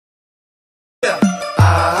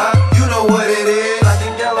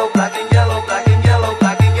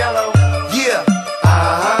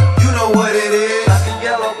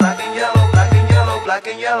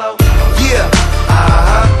black and yellow. Yeah,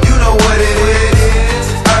 you know what it is.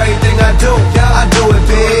 Everything I do,